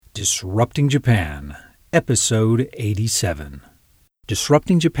Disrupting Japan, Episode 87.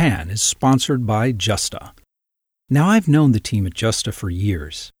 Disrupting Japan is sponsored by Justa. Now, I've known the team at Justa for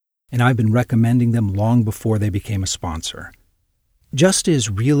years, and I've been recommending them long before they became a sponsor. Justa is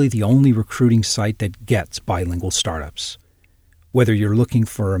really the only recruiting site that gets bilingual startups. Whether you're looking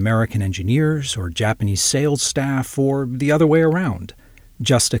for American engineers or Japanese sales staff or the other way around,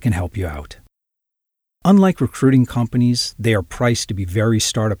 Justa can help you out. Unlike recruiting companies, they are priced to be very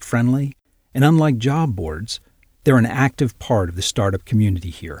startup-friendly, and unlike job boards, they're an active part of the startup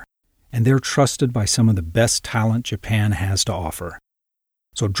community here, and they're trusted by some of the best talent Japan has to offer.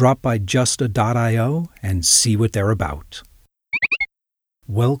 So drop by Justa.io and see what they're about.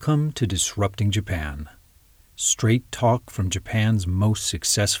 Welcome to Disrupting Japan. Straight talk from Japan's most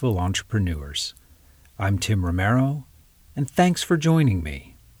successful entrepreneurs. I'm Tim Romero, and thanks for joining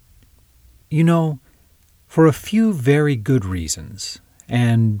me. You know, for a few very good reasons,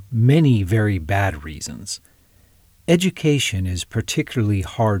 and many very bad reasons, education is particularly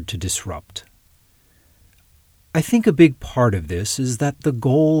hard to disrupt. I think a big part of this is that the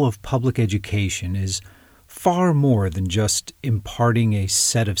goal of public education is far more than just imparting a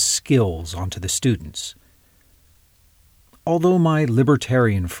set of skills onto the students. Although my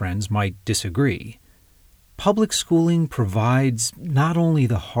libertarian friends might disagree, public schooling provides not only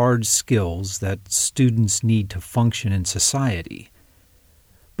the hard skills that students need to function in society,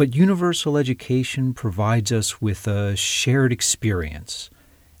 but universal education provides us with a shared experience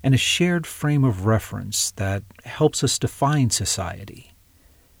and a shared frame of reference that helps us define society.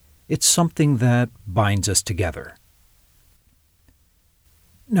 It's something that binds us together.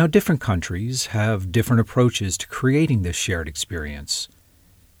 Now, different countries have different approaches to creating this shared experience.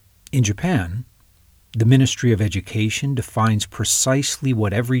 In Japan, the Ministry of Education defines precisely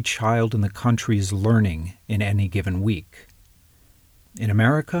what every child in the country is learning in any given week. In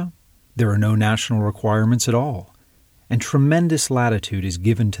America, there are no national requirements at all, and tremendous latitude is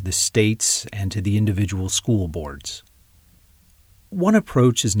given to the states and to the individual school boards. One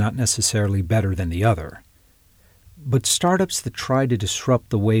approach is not necessarily better than the other, but startups that try to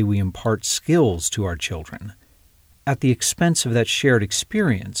disrupt the way we impart skills to our children, at the expense of that shared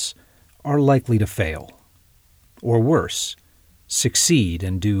experience, are likely to fail, or worse, succeed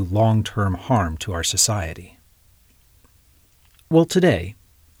and do long-term harm to our society. Well, today,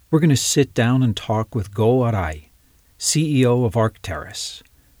 we're going to sit down and talk with Go Arai, CEO of Arc'teryx,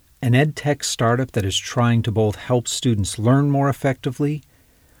 an edtech startup that is trying to both help students learn more effectively,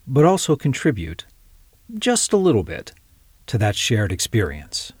 but also contribute, just a little bit, to that shared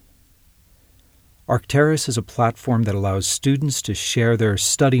experience. Arc'teryx is a platform that allows students to share their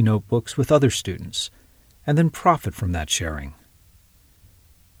study notebooks with other students and then profit from that sharing.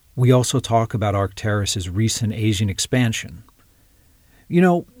 We also talk about Arc'teryx's recent Asian expansion. You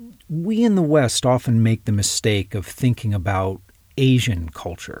know, we in the West often make the mistake of thinking about Asian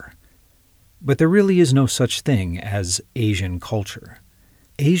culture, but there really is no such thing as Asian culture.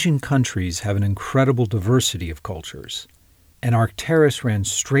 Asian countries have an incredible diversity of cultures, and Arc'teryx ran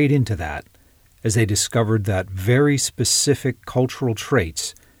straight into that as they discovered that very specific cultural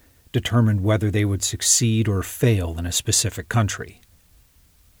traits determined whether they would succeed or fail in a specific country.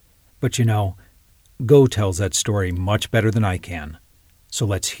 But you know, Go tells that story much better than I can, so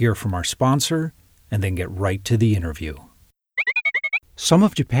let's hear from our sponsor and then get right to the interview. Some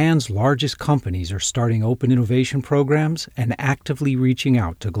of Japan's largest companies are starting open innovation programs and actively reaching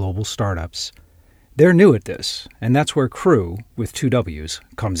out to global startups. They're new at this, and that's where Crew, with two W's,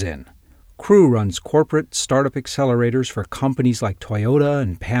 comes in. Crew runs corporate startup accelerators for companies like Toyota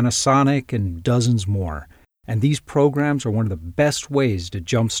and Panasonic and dozens more. And these programs are one of the best ways to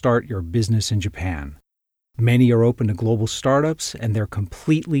jumpstart your business in Japan. Many are open to global startups, and they're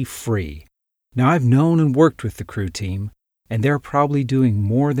completely free. Now, I've known and worked with the Crew team, and they're probably doing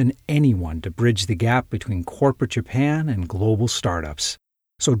more than anyone to bridge the gap between corporate Japan and global startups.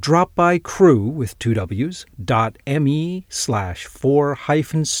 So drop by Crew with two W's,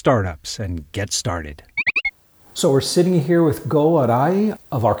 .me/4-startups and get started. So we're sitting here with Go Arai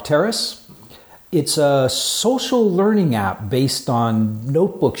of Arc'teryx. It's a social learning app based on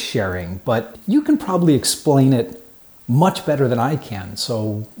notebook sharing, but you can probably explain it much better than I can.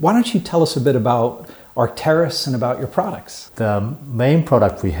 So why don't you tell us a bit about Arc'teryx and about your products? The main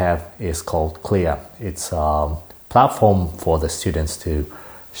product we have is called Clear. It's a platform for the students to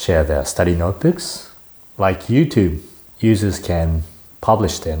share their study notebooks. Like YouTube, users can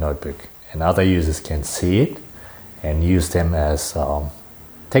publish their notebook and other users can see it and use them as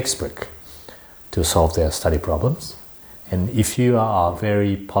textbook to solve their study problems. And if you are a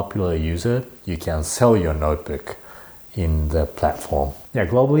very popular user, you can sell your notebook in the platform. Yeah,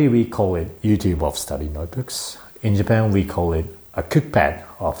 globally we call it YouTube of study notebooks. In Japan we call it a cookpad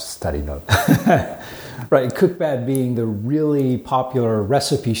of study notebooks. Right, Cookpad being the really popular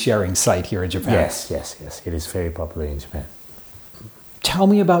recipe sharing site here in Japan. Yes. It is very popular in Japan. Tell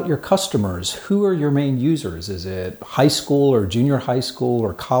me about your customers. Who are your main users? Is it high school or junior high school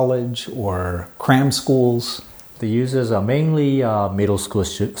or college or cram schools? The users are mainly middle school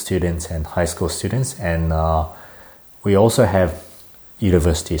students and high school students, and we also have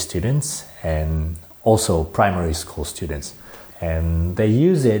university students and also primary school students. And they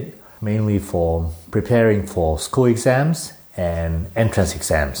use it mainly for preparing for school exams and entrance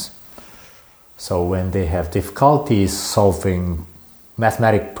exams. So when they have difficulties solving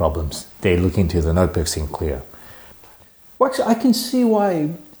mathematic problems, they look into the notebooks in Clear. Well, actually, I can see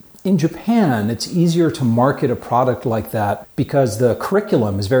why in Japan it's easier to market a product like that because the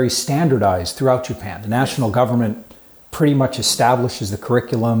curriculum is very standardized throughout Japan. The national government pretty much establishes the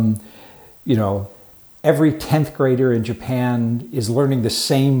curriculum. You know, every 10th grader in Japan is learning the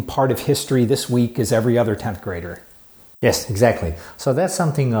same part of history this week as every other 10th grader. Yes, exactly. So that's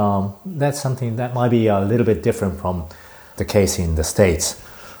something that might be a little bit different from the case in the States.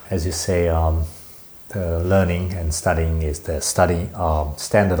 As you say, the learning and studying is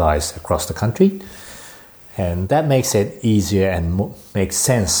standardized across the country, and that makes it easier and makes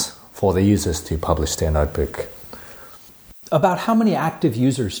sense for the users to publish their notebook. About how many active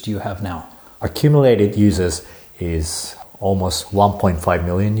users do you have now? Accumulated users is almost 1.5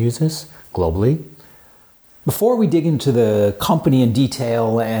 million users globally. Before we dig into the company in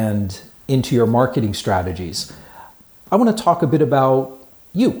detail and into your marketing strategies, I want to talk a bit about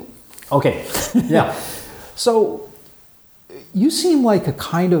you. Okay, yeah. So you seem like a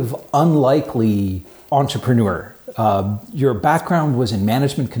kind of unlikely entrepreneur. Your background was in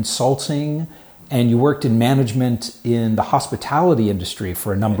management consulting, and you worked in management in the hospitality industry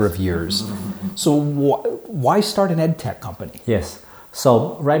for a number of years. So why start an edtech company? Yes.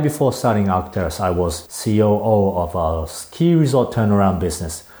 So right before starting Arcturus, I was COO of a ski resort turnaround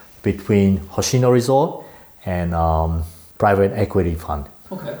business between Hoshino Resort and private equity fund.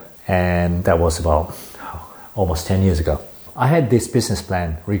 Okay. And that was about almost 10 years ago. I had this business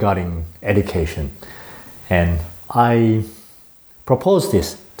plan regarding education, and I proposed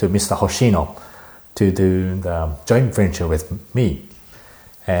this to Mr. Hoshino to do the joint venture with me.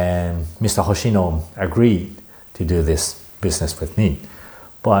 And Mr. Hoshino agreed to do this business with me.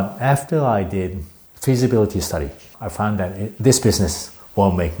 But after I did feasibility study, I found that this business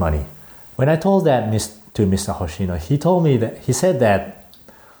won't make money. When I told that to Mr. Hoshino, he said that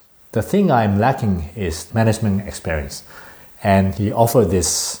the thing I'm lacking is management experience. And he offered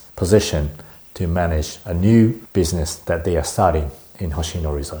this position to manage a new business that they are starting in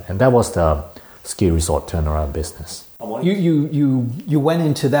Hoshino Resort. And that was the ski resort turnaround business. You went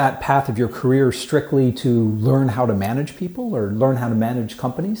into that path of your career strictly to learn how to manage people or learn how to manage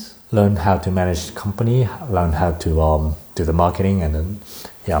companies? Learn how to manage the company, learn how to do the marketing, and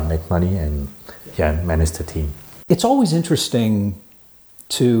then make money and manage the team. It's always interesting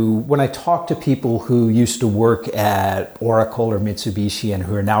when I talk to people who used to work at Oracle or Mitsubishi and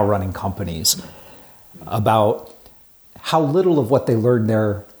who are now running companies about how little of what they learned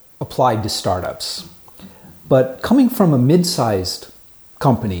there applied to startups. But coming from a mid-sized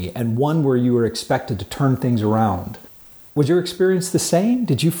company and one where you were expected to turn things around, was your experience the same?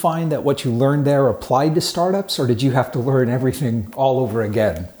 Did you find that what you learned there applied to startups, or did you have to learn everything all over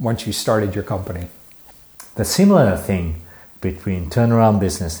again once you started your company? The similar thing between turnaround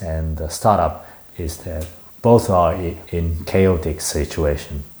business and the startup is that both are in chaotic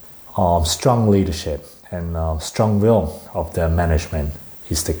situation. Strong leadership and strong will of the management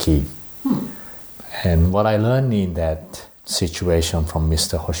is the key. And what I learned in that situation from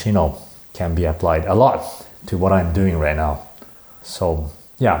Mr. Hoshino can be applied a lot to what I'm doing right now. So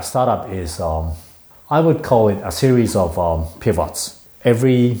startup is, I would call it a series of pivots.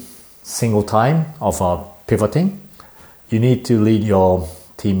 Every single time of pivoting, you need to lead your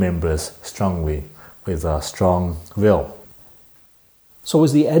team members strongly with a strong will. So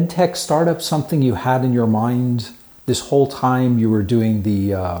was the EdTech startup something you had in your mind this whole time you were doing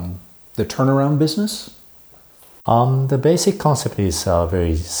the turnaround business? The basic concept is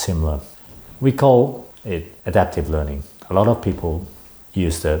very similar. We call it adaptive learning. A lot of people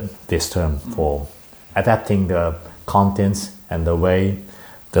use this term for adapting the contents and the way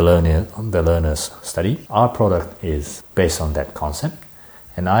the learners study. Our product is based on that concept,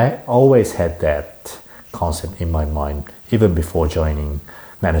 and I always had that concept in my mind even before joining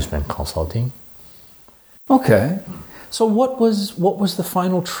management consulting. Okay. So what was the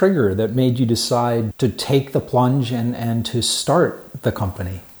final trigger that made you decide to take the plunge and to start the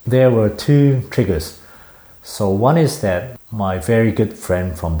company? There were two triggers. So one is that my very good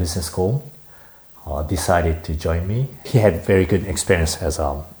friend from business school decided to join me. He had very good experience as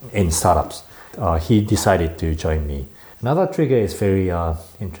in startups. He decided to join me. Another trigger is very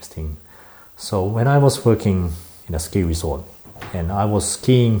interesting. So when I was working in a ski resort and I was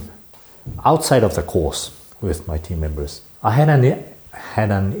skiing outside of the course with my team members, I had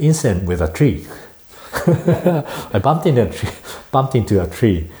an incident with a tree. I bumped into a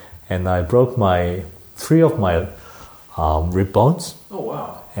tree, and I broke three of my rib bones. Oh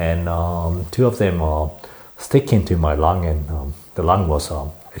wow! And two of them stick into my lung, and the lung was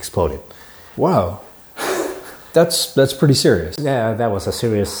exploded. Wow, that's pretty serious. Yeah, that was a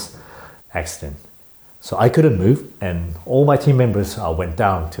serious accident. So I couldn't move, and all my team members went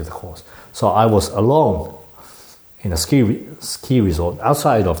down to the course. So I was alone in a ski resort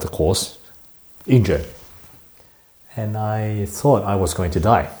outside of the course, injured. And I thought I was going to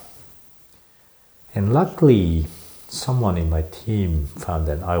die. And luckily, someone in my team found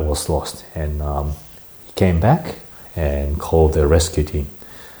that I was lost, and he came back and called the rescue team.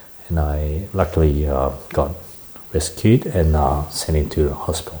 And I luckily got rescued and sent into the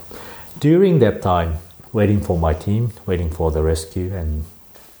hospital. During that time, waiting for my team, waiting for the rescue, and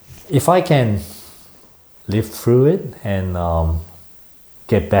if I can live through it and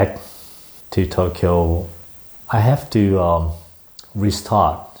get back to Tokyo, I have to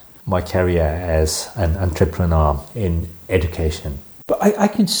restart my career as an entrepreneur in education. But I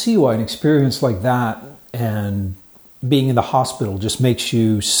can see why an experience like that and being in the hospital just makes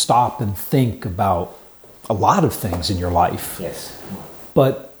you stop and think about a lot of things in your life. Yes.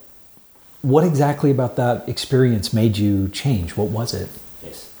 But what exactly about that experience made you change? What was it?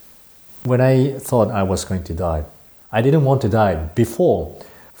 Yes. When I thought I was going to die, I didn't want to die before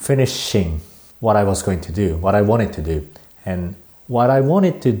finishing what I was going to do, what I wanted to do. And what I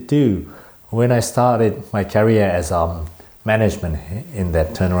wanted to do when I started my career as management in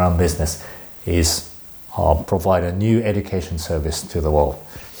that turnaround business is provide a new education service to the world.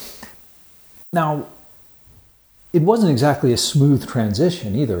 Now, it wasn't exactly a smooth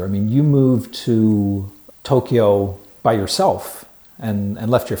transition either. I mean, you moved to Tokyo by yourself and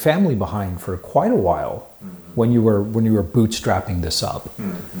left your family behind for quite a while when you were bootstrapping this up.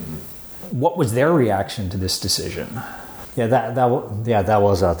 Mm-hmm. What was their reaction to this decision? Yeah, that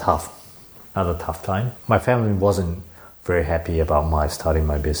was another tough time. My family wasn't very happy about my starting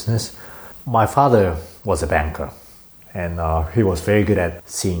my business. My father was a banker, and he was very good at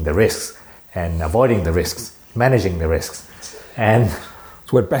seeing the risks and avoiding the risks, managing the risks, and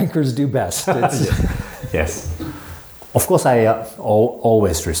it's what bankers do best. Yes. Of course, I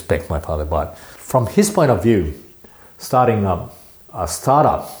always respect my father, but from his point of view, starting up a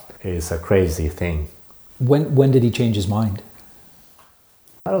startup is a crazy thing. When did he change his mind?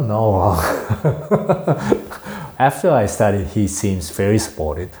 I don't know. After I started, he seems very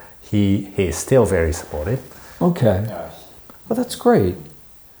supportive. He is still very supportive. Okay. Well, that's great.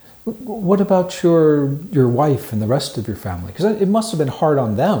 What about your wife and the rest of your family? Because it must have been hard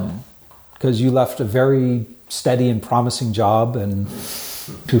on them, because you left a very steady and promising job and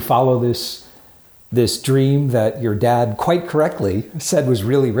to follow this dream that your dad quite correctly said was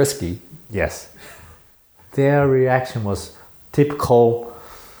really risky. Yes. Their reaction was typical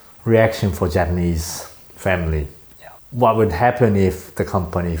reaction for Japanese family. What would happen if the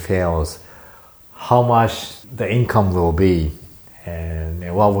company fails? How much the income will be?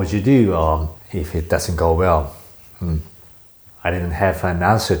 And what would you do if it doesn't go well? I didn't have an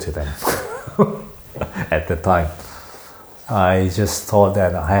answer to them at the time. I just thought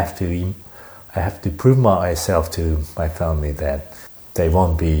that I have to prove myself to my family that they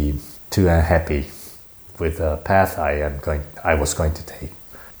won't be too unhappy with the path I was going to take.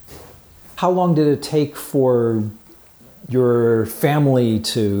 How long did it take for your family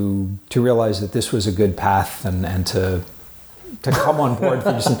to realize that this was a good path and to come on board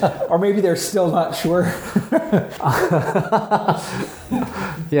for just, or maybe they're still not sure?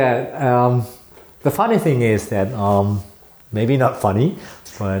 Yeah, the funny thing is that maybe not funny,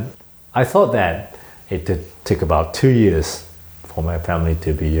 but I thought that it took about 2 years for my family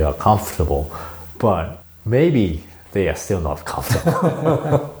to be comfortable, but maybe they are still not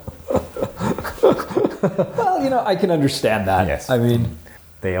comfortable. Well, I can understand that. Yes. I mean,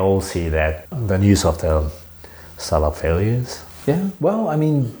 they all see that the news of the startup failures. Yeah. Well, I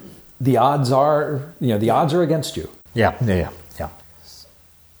mean, the odds are against you. Yeah.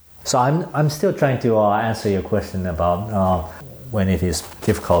 So I'm still trying to answer your question about when it is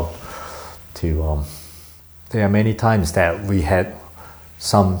difficult to There are many times that we had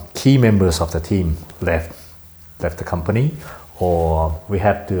some key members of the team left the company, or we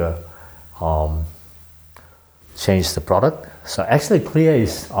had to change the product. So actually, Clear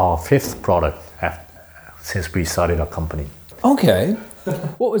is our fifth product since we started our company. Okay.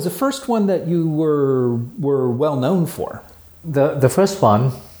 What was the first one that you were well known for? The first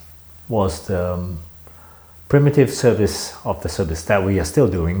one was the primitive service of the service that we are still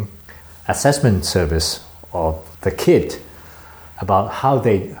doing, assessment service of the kid about how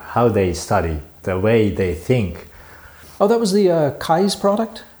they study, the way they think. Oh, that was the Kai's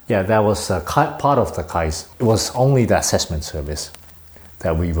product? Yeah, that was part of the Kai's. It was only the assessment service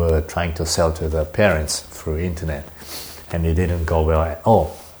that we were trying to sell to the parents through internet, and it didn't go well at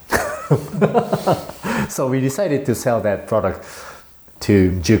all. So we decided to sell that product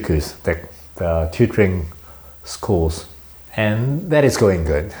to Jukus, the tutoring schools, and that is going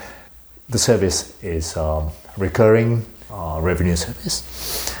good. The service is recurring revenue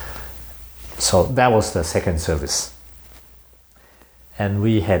service. So that was the second service. And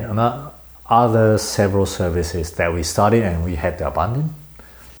we had other several services that we started and we had to abandon.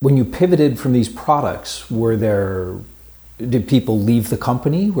 When you pivoted from these products, did people leave the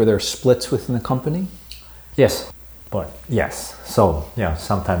company? Were there splits within the company? Yes, So yeah,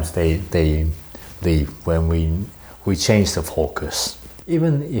 sometimes they leave when we change the focus.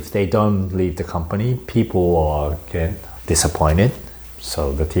 Even if they don't leave the company, people get disappointed.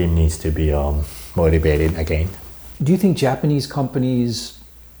 So the team needs to be motivated again. Do you think Japanese companies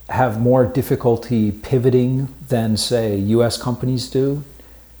have more difficulty pivoting than, say, US companies do?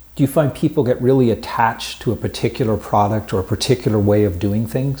 Do you find people get really attached to a particular product or a particular way of doing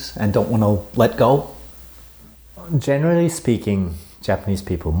things and don't want to let go? Generally speaking, Japanese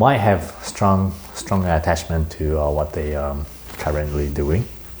people might have stronger attachment to what they are currently doing,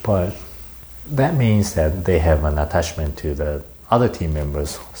 but that means that they have an attachment to the other team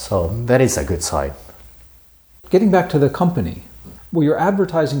members. So that is a good side. Getting back to the company, well, your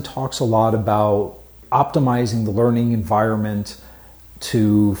advertising talks a lot about optimizing the learning environment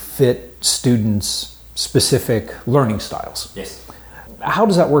to fit students' specific learning styles. Yes. How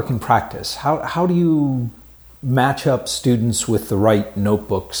does that work in practice? How do you match up students with the right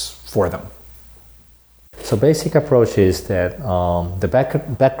notebooks for them? So basic approach is that the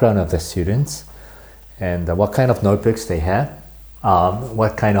background of the students and what kind of notebooks they have,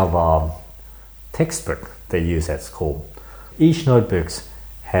 what kind of textbook they use at school. Each notebook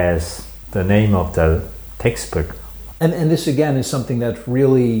has the name of the textbook. And this again is something that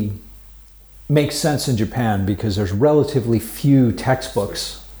really makes sense in Japan because there's relatively few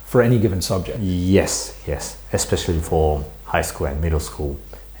textbooks for any given subject. Yes, especially for high school and middle school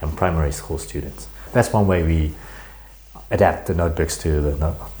and primary school students. That's one way we adapt the notebooks to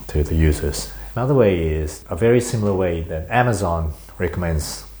the users. Another way is a very similar way that Amazon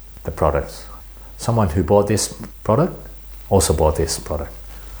recommends the products. Someone who bought this product also bought this product.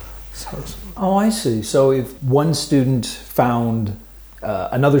 Oh, I see. So if one student found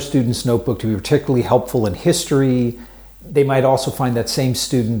another student's notebook to be particularly helpful in history, they might also find that same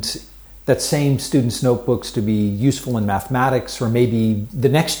student's notebooks to be useful in mathematics or maybe the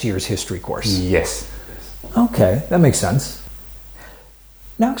next year's history course. Yes. Okay, that makes sense.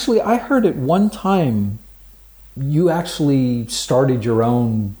 Now, actually, I heard at one time you actually started your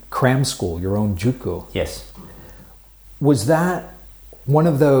own cram school, your own juku. Yes. Was that one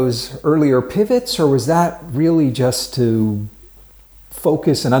of those earlier pivots, or was that really just to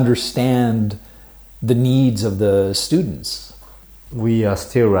focus and understand the needs of the students? We are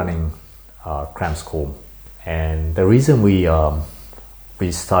still running cram school, and the reason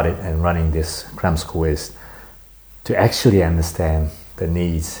we started and running this cram school is to actually understand the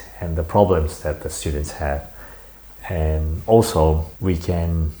needs and the problems that the students have, and also we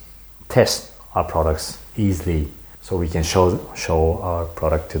can test our products easily, so we can show our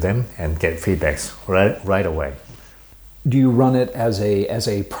product to them and get feedbacks right away. Do you run it as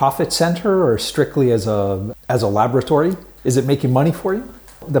a profit center or strictly as a laboratory? Is it making money for you?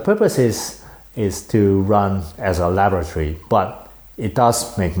 The purpose is to run as a laboratory, but it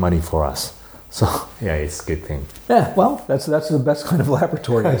does make money for us. So yeah, it's a good thing. Yeah, well, that's the best kind of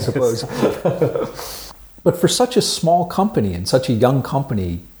laboratory, I suppose. But for such a small company and such a young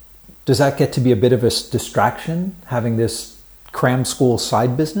company, does that get to be a bit of a distraction, having this cram school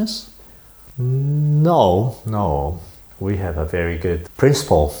side business? No. We have a very good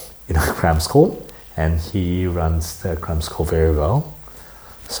principal in our cram school, and he runs the cram school very well.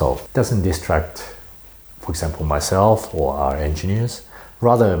 So it doesn't distract, for example, myself or our engineers.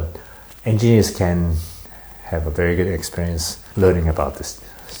 Rather, engineers can have a very good experience learning about the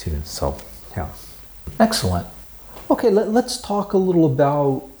students. So, yeah. Excellent. Okay, let's talk a little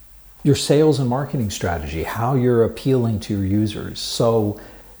about your sales and marketing strategy, how you're appealing to your users. So,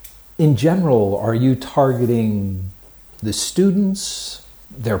 in general, are you targeting the students,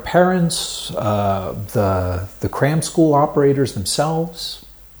 their parents, the cram school operators themselves?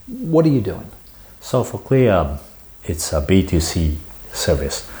 What are you doing? So for Clear, it's a B2C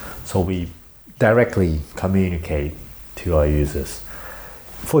service. So we directly communicate to our users.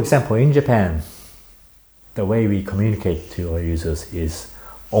 For example, in Japan, the way we communicate to our users is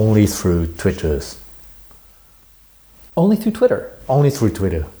only through Twitters. Only through Twitter? Only through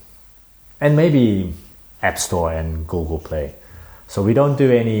Twitter. And maybe App Store and Google Play. So we don't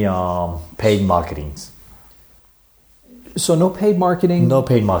do any paid marketings. So no paid marketing? No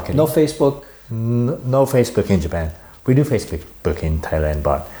paid marketing. No Facebook? No Facebook in Japan. We do Facebook in Thailand,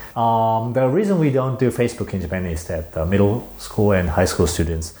 but the reason we don't do Facebook in Japan is that the middle school and high school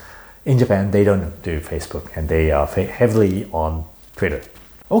students in Japan, they don't do Facebook and they are heavily on Twitter.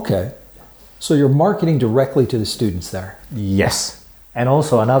 Okay. So you're marketing directly to the students there? Yes. And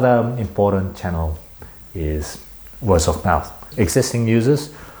also another important channel is word of mouth. Existing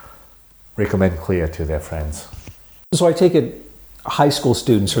users recommend Clear to their friends. So I take it high school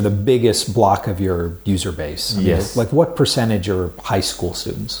students are the biggest block of your user base. Yes. Like what percentage are high school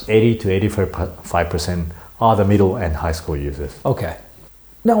students? 80 to 85% are the middle and high school users. Okay.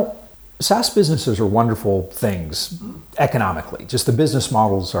 Now, SaaS businesses are wonderful things economically. Just the business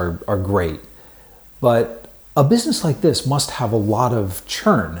models are great. But a business like this must have a lot of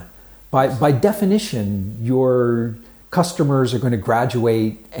churn. By definition, your customers are going to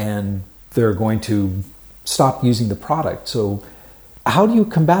graduate and they're going to stop using the product. So how do you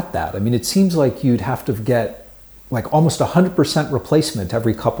combat that? I mean, it seems like you'd have to get like almost 100% replacement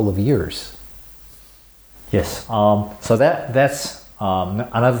every couple of years. Yes. So that's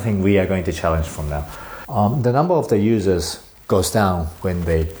another thing we are going to challenge from now. The number of the users goes down when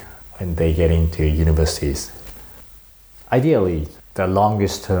they get into universities. Ideally, the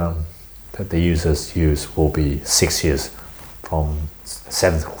longest term that the users use will be 6 years, from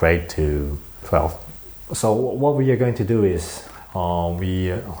 7th grade to 12th. So what we are going to do is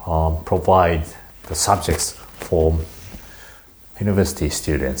we provide the subjects for university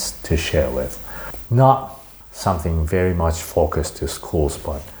students to share with. Not something very much focused to schools,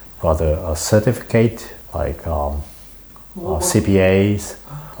 but rather a certificate like CPAs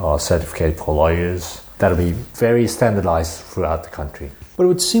or certificate for lawyers. That'll be very standardized throughout the country. But it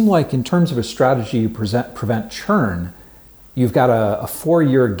would seem like in terms of a strategy to prevent churn, you've got a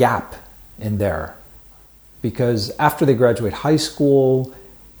 4-year gap in there. Because after they graduate high school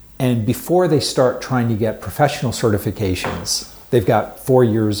and before they start trying to get professional certifications, they've got 4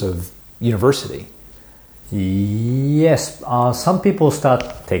 years of university. Yes, some people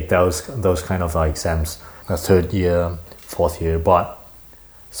take those kind of exams, the 3rd year, 4th year, but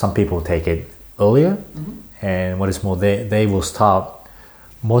some people take it earlier. Mm-hmm. And what is more, they will start.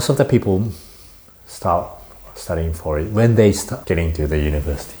 Most of the people start studying for it when they start getting to the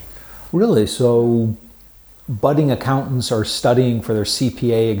university. Really? So budding accountants are studying for their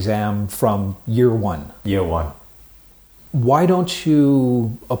CPA exam from year one? Year one. Why don't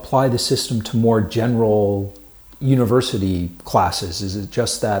you apply the system to more general university classes? Is it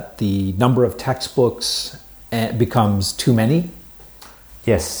just that the number of textbooks becomes too many?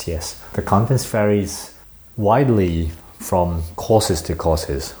 Yes. The contents varies widely from courses to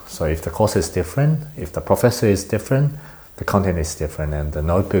courses. So if the course is different, if the professor is different, the content is different, and the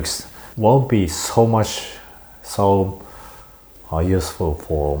notebooks won't be so useful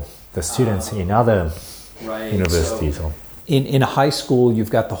for the students in other universities. So in a high school, you've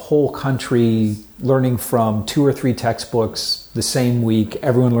got the whole country learning from 2 or 3 textbooks the same week,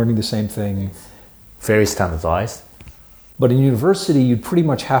 everyone learning the same thing. Very standardized. But in university, you'd pretty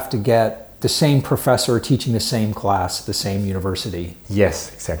much have to get the same professor teaching the same class at the same university.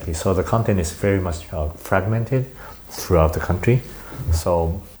 Yes, exactly. So the content is very much fragmented throughout the country.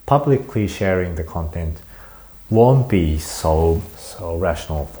 So publicly sharing the content won't be so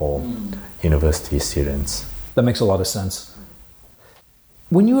rational for university students. That makes a lot of sense.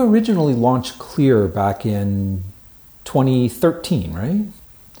 When you originally launched Clear back in 2013, right?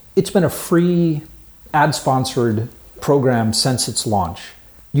 It's been a free ad-sponsored program since its launch.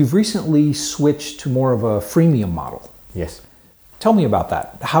 You've recently switched to more of a freemium model. Yes. Tell me about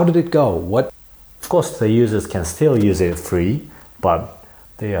that. How did it go? Of course, the users can still use it free, but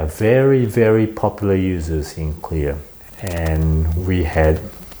they are very, very popular users in Clear. And we had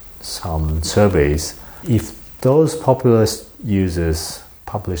some surveys. If those popular users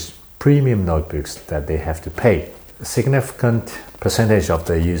publish premium notebooks that they have to pay, a significant percentage of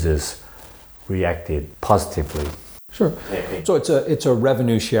the users reacted positively. Sure. So it's a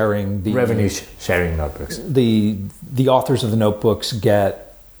revenue sharing. Sharing notebooks. The authors of the notebooks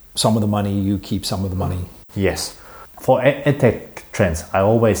get some of the money. You keep some of the money. Yes. For edtech trends, I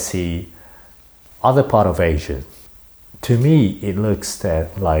always see other part of Asia. To me, it looks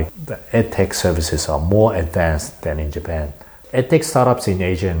that like the edtech services are more advanced than in Japan. EdTech startups in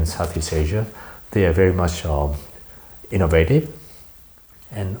Asia and Southeast Asia, they are very much innovative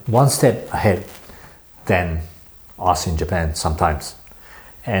and one step ahead than us in Japan sometimes.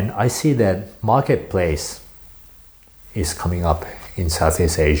 And I see that marketplace is coming up in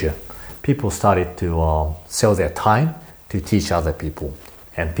Southeast Asia. People started to sell their time to teach other people,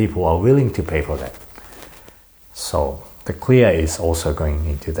 and people are willing to pay for that. So the Clear is also going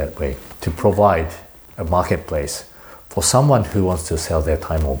into that way to provide a marketplace for someone who wants to sell their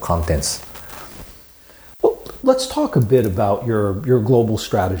time or contents. Well, let's talk a bit about your global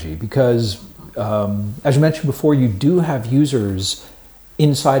strategy because, as you mentioned before, you do have users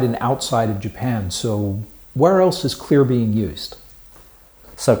inside and outside of Japan. So where else is Clear being used?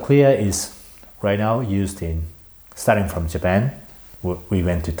 So Clear is right now used in, starting from Japan, we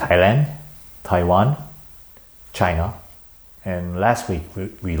went to Thailand, Taiwan, China, and last week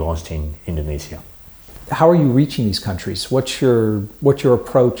we launched in Indonesia. How are you reaching these countries? What's your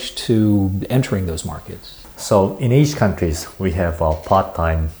approach to entering those markets? So in each countries, we have our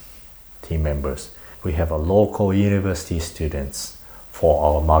part-time team members. We have a local university students for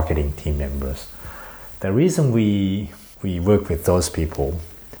our marketing team members. The reason we work with those people,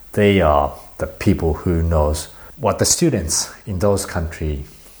 they are the people who knows what the students in those countries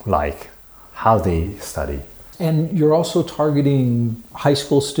like, how they study. And you're also targeting high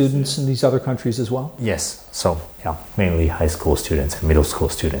school students in these other countries as well? Yes. So, mainly high school students and middle school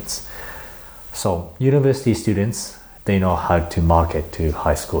students. So, university students, they know how to market to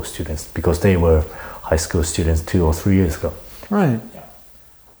high school students because they were high school students 2 or 3 years ago. Right. Yeah.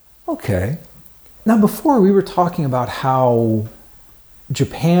 Okay. Now, before we were talking about how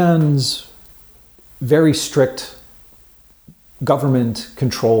Japan's very strict government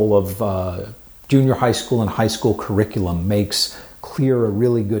control of junior high school and high school curriculum makes Clear a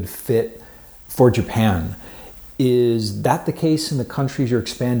really good fit for Japan. Is that the case in the countries you're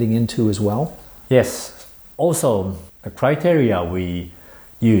expanding into as well? Yes. Also, the criteria we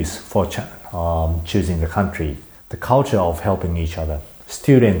use for choosing the country, the culture of helping each other.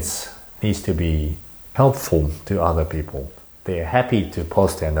 Students needs to be helpful to other people. They're happy to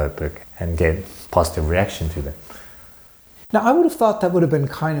post their notebook and get positive reaction to them. Now, I would have thought that would have been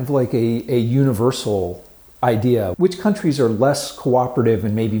kind of like a universal idea. Which countries are less cooperative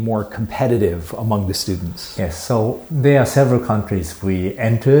and maybe more competitive among the students? Yes, so there are several countries we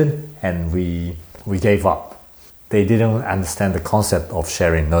entered and we gave up. They didn't understand the concept of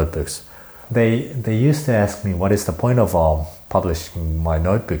sharing notebooks. They used to ask me, what is the point of publishing my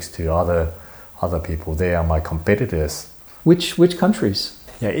notebooks to other people? They are my competitors. Which countries?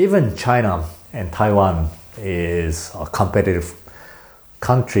 Yeah, even China and Taiwan is a competitive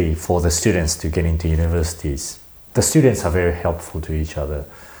country for the students to get into universities. The students are very helpful to each other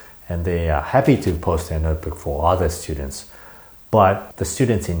and they are happy to post their notebook for other students. But the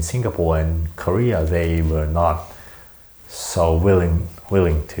students in Singapore and Korea, they were not so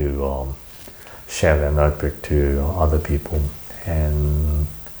willing to share their notebook to other people, and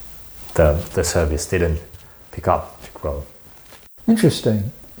the service didn't pick up to grow.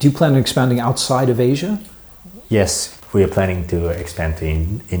 Interesting. Do you plan on expanding outside of Asia? Yes, we are planning to expand to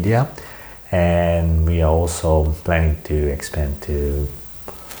India, and we are also planning to expand to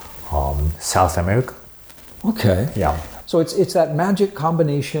South America. Okay. Yeah. So it's that magic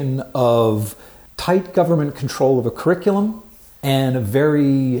combination of tight government control of a curriculum and a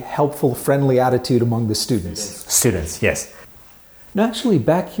very helpful, friendly attitude among the students. Students, yes. Now, actually,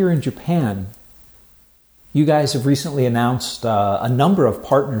 back here in Japan, you guys have recently announced a number of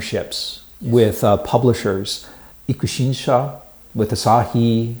partnerships with publishers. Ikushinsha, with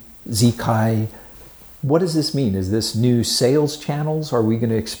Asahi, Zikai. What does this mean? Is this new sales channels? Are we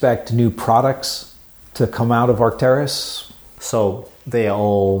going to expect new products to come out of Arc'teryx? So they are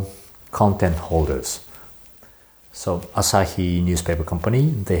all content holders. So Asahi newspaper company,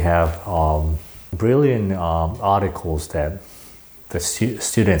 they have brilliant articles that the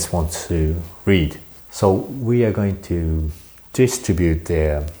students want to read. So we are going to distribute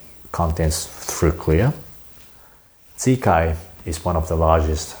their contents through Clear. Zikai is one of the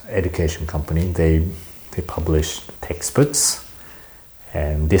largest education company. They publish textbooks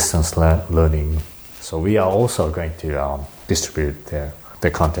and distance learning. So we are also going to distribute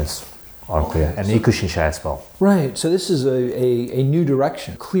their contents on Clear, and Ikushensha as well. Right. So this is a new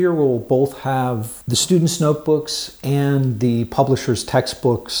direction. Clear will both have the students' notebooks and the publisher's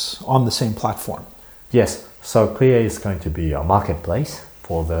textbooks on the same platform. Yes. So Clear is going to be a marketplace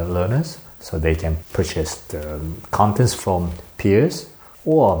for the learners, so they can purchase the contents from peers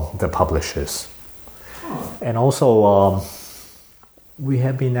or the publishers. And also, we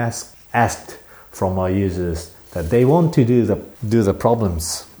have been asked from our users that they want to do the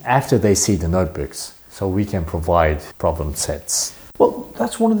problems after they see the notebooks, so we can provide problem sets. Well,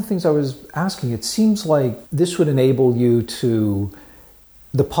 that's one of the things I was asking. It seems like this would enable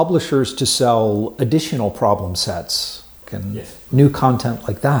the publishers to sell additional problem sets and new content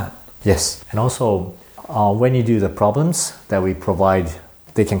like that. Yes, and also when you do the problems that we provide,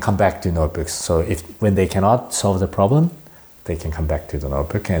 they can come back to notebooks. So when they cannot solve the problem, they can come back to the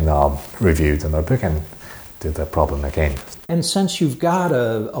notebook and review the notebook and do the problem again. And since you've got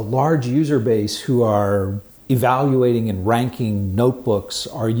a large user base who are evaluating and ranking notebooks,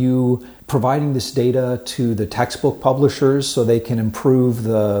 are you providing this data to the textbook publishers so they can improve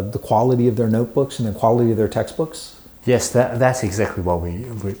the quality of their notebooks and the quality of their textbooks? Yes, that's exactly what we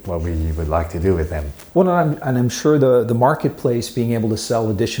would like to do with them. Well, I'm sure the marketplace being able to sell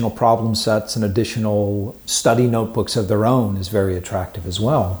additional problem sets and additional study notebooks of their own is very attractive as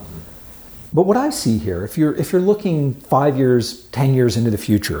well. But what I see here, if you're looking 5 years, 10 years into the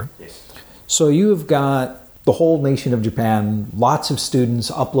future, so you have got the whole nation of Japan, lots of students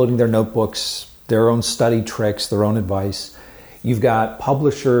uploading their notebooks, their own study tricks, their own advice. You've got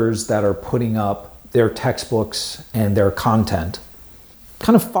publishers that are putting up their textbooks and their content,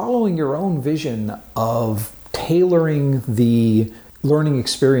 kind of following your own vision of tailoring the learning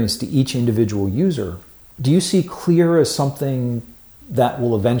experience to each individual user. Do you see Clear as something that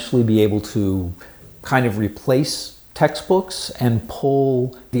will eventually be able to kind of replace textbooks and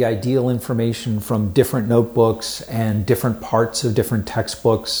pull the ideal information from different notebooks and different parts of different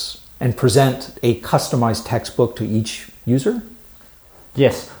textbooks and present a customized textbook to each user?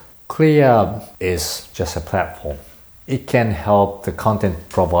 Yes. Clear is just a platform. It can help the content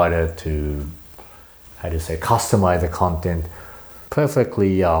provider to, customize the content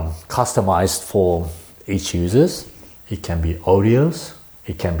perfectly customized for each user. It can be audios,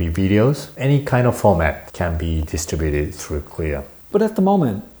 it can be videos, any kind of format can be distributed through Clear. But at the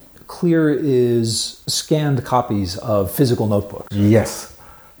moment, Clear is scanned copies of physical notebooks. Yes.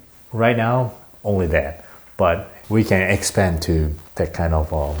 Right now, only that. But we can expand to that kind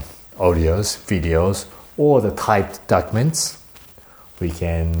of audios, videos, or the typed documents. We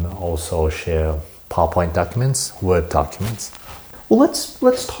can also share PowerPoint documents, Word documents. Well,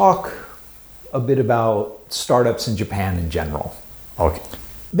 let's talk a bit about startups in Japan in general. Okay.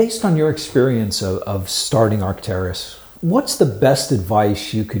 Based on your experience of starting Arcteris, what's the best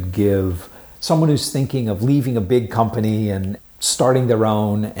advice you could give someone who's thinking of leaving a big company and starting their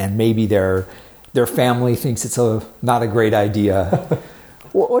own, and maybe their family thinks it's not a great idea?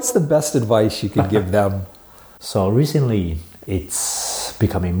 What's the best advice you could give them? So recently, it's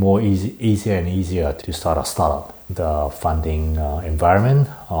becoming more easier and easier to start a startup. The funding environment,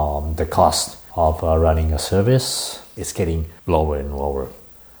 the cost of running a service is getting lower and lower.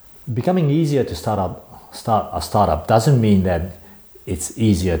 Becoming easier to start a startup doesn't mean that it's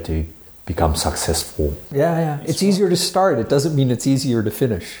easier to become successful. Yeah. It's easier to start. It doesn't mean it's easier to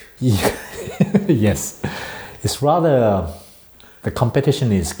finish. Yes. It's rather the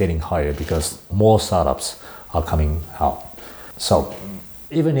competition is getting higher because more startups are coming out. So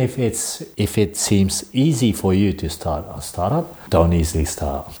even if it seems easy for you to start a startup, don't easily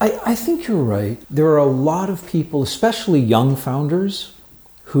start. I think you're right. There are a lot of people, especially young founders,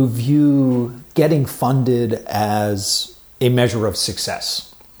 who view getting funded as a measure of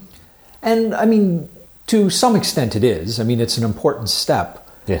success. And I mean, to some extent it is. I mean, it's an important step.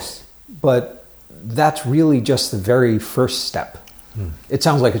 Yes. But that's really just the very first step. It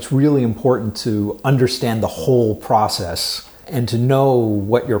sounds like it's really important to understand the whole process and to know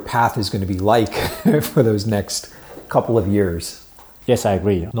what your path is going to be like for those next couple of years. Yes, I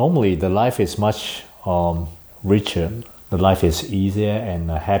agree. Normally, the life is much richer. The life is easier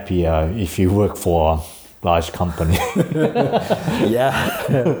and happier if you work for a large company. Yeah.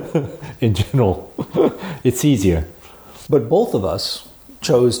 In general, it's easier. But both of us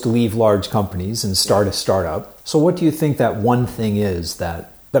chose to leave large companies and start a startup. So what do you think that one thing is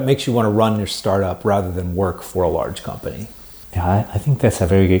that makes you want to run your startup rather than work for a large company? Yeah, I think that's a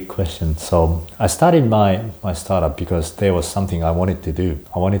very good question. So I started my startup because there was something I wanted to do.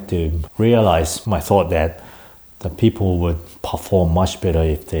 I wanted to realize my thought that the people would perform much better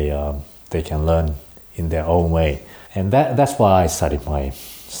if they can learn in their own way. And that's why I started my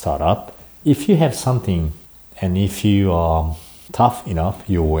startup. If you have something and if you are tough enough,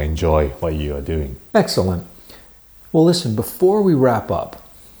 you will enjoy what you are doing. Excellent. Well, listen, before we wrap up,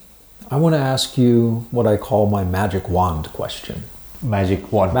 I want to ask you what I call my magic wand question.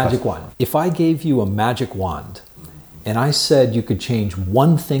 Magic wand. Magic wand. If I gave you a magic wand and I said you could change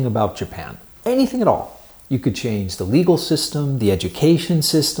one thing about Japan, anything at all, you could change the legal system, the education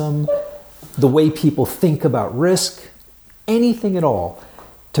system, the way people think about risk, anything at all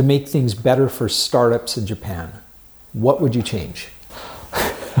to make things better for startups in Japan, what would you change?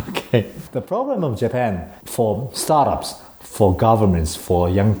 Okay. The problem of Japan for startups, for governments, for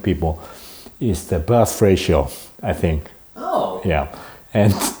young people is the birth ratio, I think. Oh. Yeah.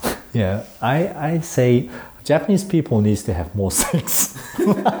 And yeah, I say Japanese people needs to have more sex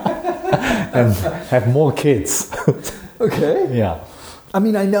and have more kids. Okay. Yeah. I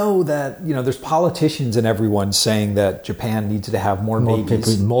mean, I know that, there's politicians and everyone saying that Japan needs to have more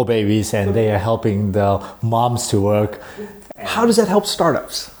babies. More babies, and they are helping the moms to work. How does that help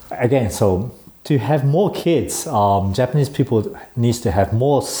startups? Again, so to have more kids, Japanese people needs to have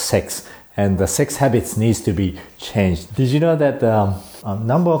more sex, and the sex habits needs to be changed. Did you know that the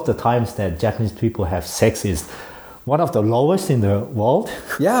number of the times that Japanese people have sex is one of the lowest in the world?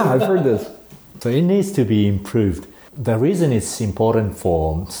 Yeah, I've heard this. So it needs to be improved. The reason it's important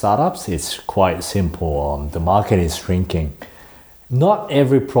for startups is quite simple. The market is shrinking. Not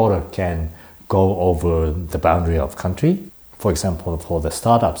every product can go over the boundary of country. For example, for the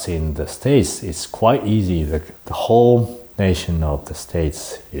startups in the States, it's quite easy. The whole nation of the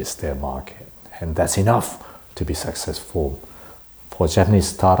States is their market. And that's enough to be successful. For Japanese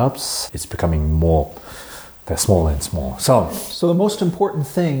startups, it's becoming more, they're smaller and smaller. So the most important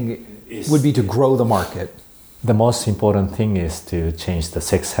thing would be to grow the market. The most important thing is to change the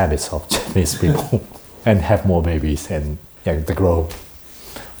sex habits of Japanese people and have more babies and to grow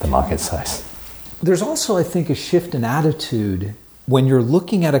the market size. There's also, I think, a shift in attitude when you're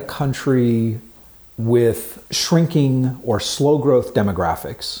looking at a country with shrinking or slow growth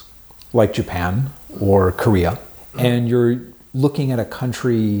demographics, like Japan or Korea, and you're looking at a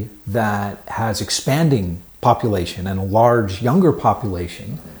country that has expanding population and a large younger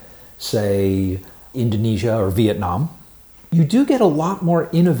population, say Indonesia or Vietnam, you do get a lot more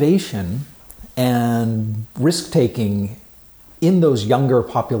innovation and risk-taking in those younger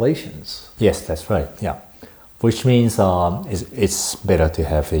populations. Yes, that's right. Yeah, which means it's better to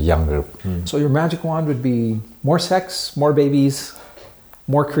have a younger. So your magic wand would be more sex, more babies,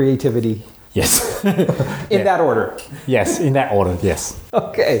 more creativity. Yes, in that order. Yes, in that order. Yes.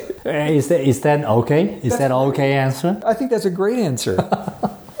 Okay. Is that okay? Is that an okay answer? I think that's a great answer.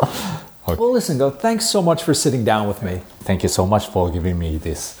 Okay. Well, listen, Go, thanks so much for sitting down with me. Thank you so much for giving me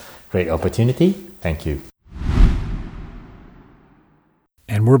this great opportunity. Thank you.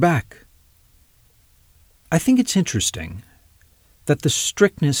 And we're back. I think it's interesting that the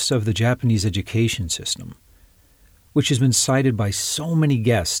strictness of the Japanese education system, which has been cited by so many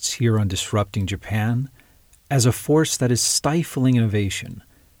guests here on Disrupting Japan as a force that is stifling innovation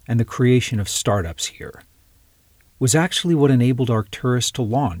and the creation of startups here, was actually what enabled Arcturus to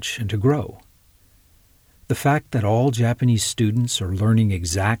launch and to grow. The fact that all Japanese students are learning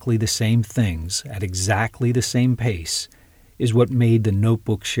exactly the same things at exactly the same pace is what made the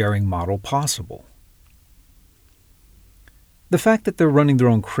notebook sharing model possible. The fact that they're running their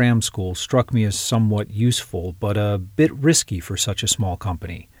own cram school struck me as somewhat useful, but a bit risky for such a small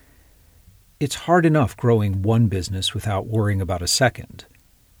company. It's hard enough growing one business without worrying about a second.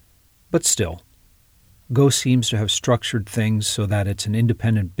 But still, Go seems to have structured things so that it's an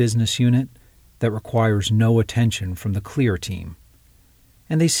independent business unit that requires no attention from the Clear team,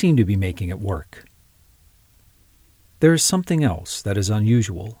 and they seem to be making it work. There is something else that is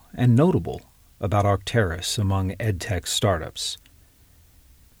unusual and notable about Arcturus among EdTech startups.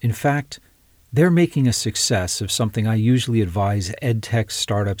 In fact, they're making a success of something I usually advise EdTech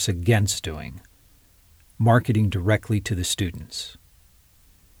startups against doing: marketing directly to the students.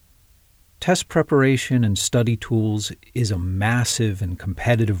 Test preparation and study tools is a massive and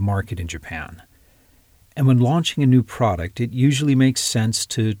competitive market in Japan. And when launching a new product, it usually makes sense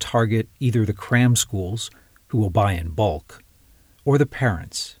to target either the cram schools, who will buy in bulk, or the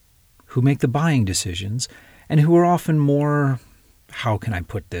parents, who make the buying decisions and who are often more,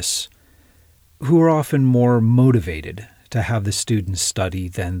 who are often more motivated to have the students study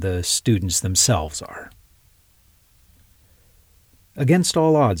than the students themselves are. Against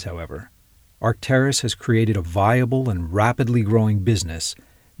all odds, however, Arcturus has created a viable and rapidly growing business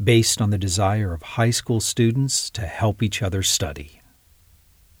based on the desire of high school students to help each other study.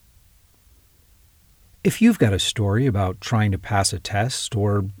 If you've got a story about trying to pass a test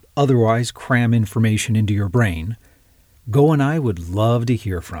or otherwise cram information into your brain, Go and I would love to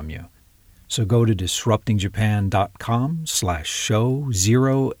hear from you. So go to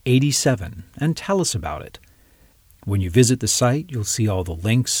disruptingjapan.com/show087 and tell us about it. When you visit the site, you'll see all the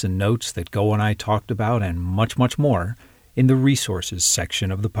links and notes that Go and I talked about and much, much more in the resources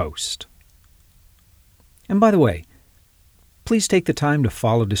section of the post. And by the way, please take the time to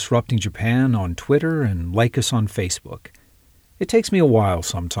follow Disrupting Japan on Twitter and like us on Facebook. It takes me a while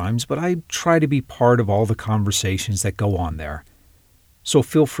sometimes, but I try to be part of all the conversations that go on there. So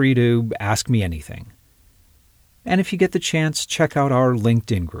feel free to ask me anything. And if you get the chance, check out our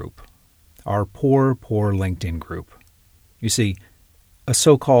LinkedIn group, our poor LinkedIn group. You see, a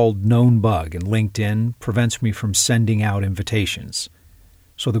so-called known bug in LinkedIn prevents me from sending out invitations,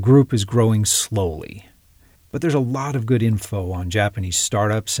 so the group is growing slowly. But there's a lot of good info on Japanese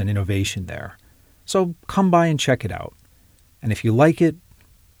startups and innovation there, so come by and check it out. And if you like it,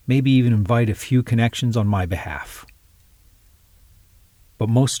 maybe even invite a few connections on my behalf. But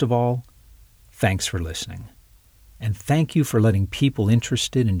most of all, thanks for listening. And thank you for letting people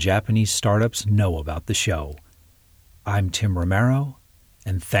interested in Japanese startups know about the show. I'm Tim Romero,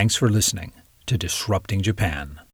 and thanks for listening to Disrupting Japan.